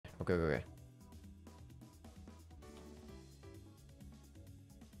Okay, okay.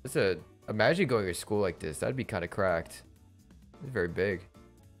 It's a imagine going to school like this. That'd be kind of cracked. It's very big.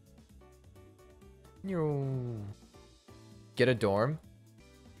 Get a dorm.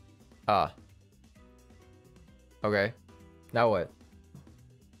 Ah. Okay. Now what?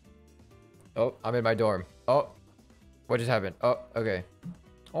 Oh, I'm in my dorm. Oh, what just happened? Oh, okay.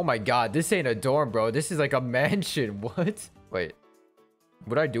 Oh my god, this ain't a dorm, bro. This is like a mansion. What? Wait.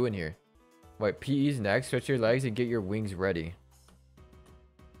 What do I do in here? Wait, PE's next. Stretch your legs and get your wings ready.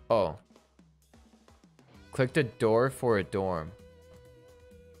 Oh. Click the door for a dorm.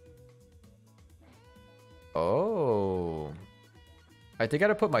 Oh. I think I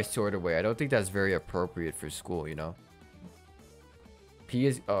gotta put my sword away. I don't think that's very appropriate for school, you know? P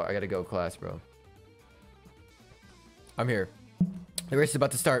is... Oh, I gotta go class, bro. I'm here. The race is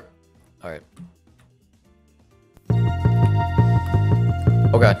about to start. Alright.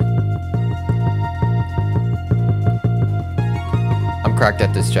 Oh god. I'm cracked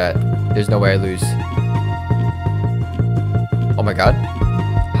at this, chat. There's no way I lose. Oh my god.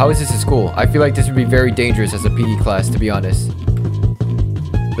 How is this a school? I feel like this would be very dangerous as a PE class, to be honest.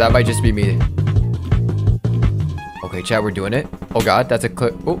 That might just be me. Okay, chat, we're doing it. Oh god, that's a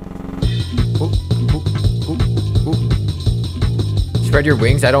clip. Oh. Oh. Oh. Oh. Oh. Spread your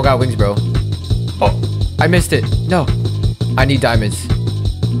wings. I don't got wings, bro. Oh, I missed it. No. I need diamonds.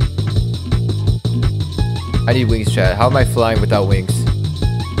 I need wings, chat. How am I flying without wings?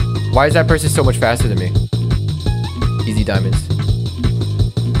 Why is that person so much faster than me? Easy diamonds.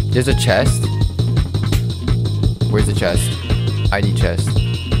 There's a chest. Where's the chest? I need chest.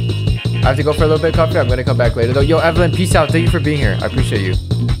 I have to go for a little bit of coffee. I'm gonna come back later though. Yo, Evelyn, peace out. Thank you for being here. I appreciate you.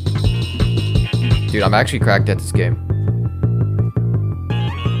 Dude, I'm actually cracked at this game.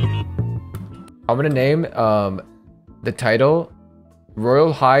 I'm gonna name the title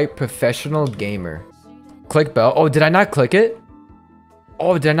Royal High Professional Gamer. Click bell. Oh, did I not click it?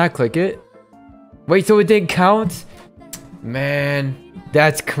 Oh, did I not click it? Wait, so it didn't count? Man,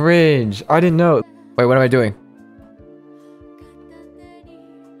 that's cringe. I didn't know. Wait, what am I doing?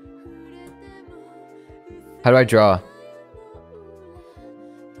 How do I draw?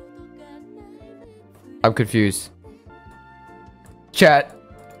 I'm confused. Chat.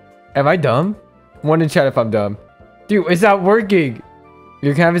 Am I dumb? One in chat if I'm dumb. Dude, it's not working.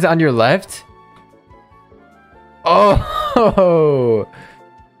 Your canvas on your left? Oh.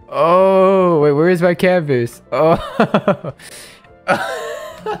 Oh, wait, where is my canvas? Oh.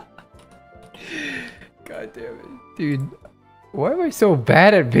 God damn it. Dude, why am I so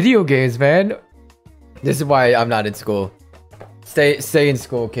bad at video games, man? This is why I'm not in school. Stay in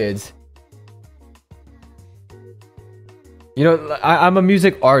school, kids. You know, I'm a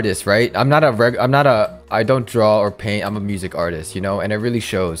music artist, right? I don't draw or paint. I'm a music artist, you know, and it really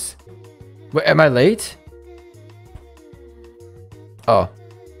shows. Wait, am I late? Oh.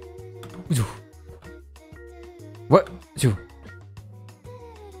 What?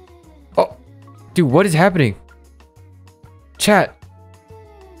 Oh, dude, what is happening? Chat.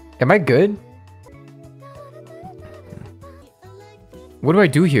 Am I good? What do I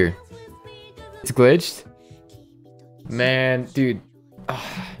do here? It's glitched? Man, dude.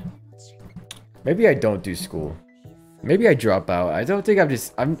 Maybe I don't do school. Maybe I drop out. I don't think I'm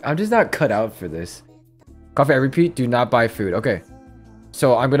just not cut out for this. Coffee, I repeat, do not buy food. Okay.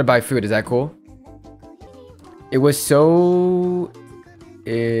 So I'm gonna buy food. Is that cool? It was so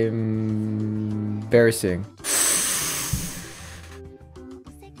embarrassing.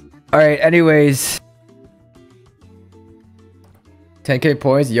 Alright, anyways. 10k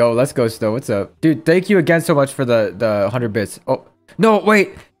points. Yo, let's go, Snow. What's up? Dude, thank you again so much for the 100 bits. Oh, no,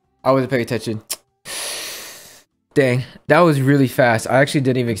 wait. I wasn't paying attention. Dang, that was really fast. I actually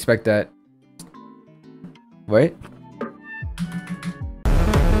didn't even expect that. Wait.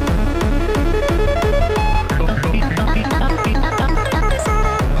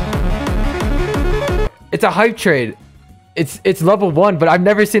 It's a hype train. It's level 1, but I've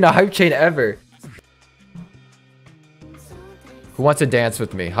never seen a hype chain ever. Who wants to dance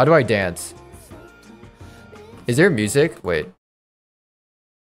with me? How do I dance? Is there music? Wait.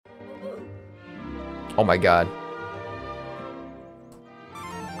 Oh my god.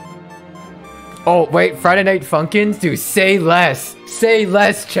 Oh, wait. Friday Night Funkins? Dude, say less. Say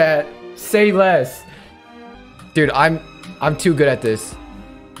less, chat. Say less. Dude, I'm too good at this.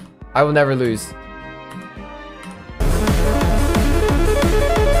 I will never lose.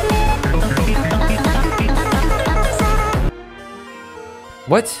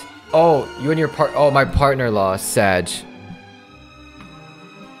 What? Oh, you and your oh, my partner lost. Sag.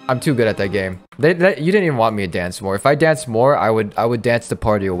 I'm too good at that game. You didn't even want me to dance more. If I danced more, I would dance the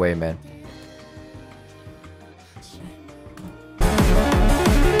party away, man.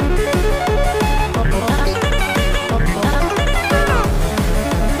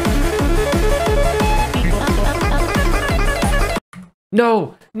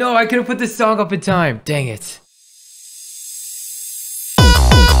 No, I could have put this song up in time. Dang it.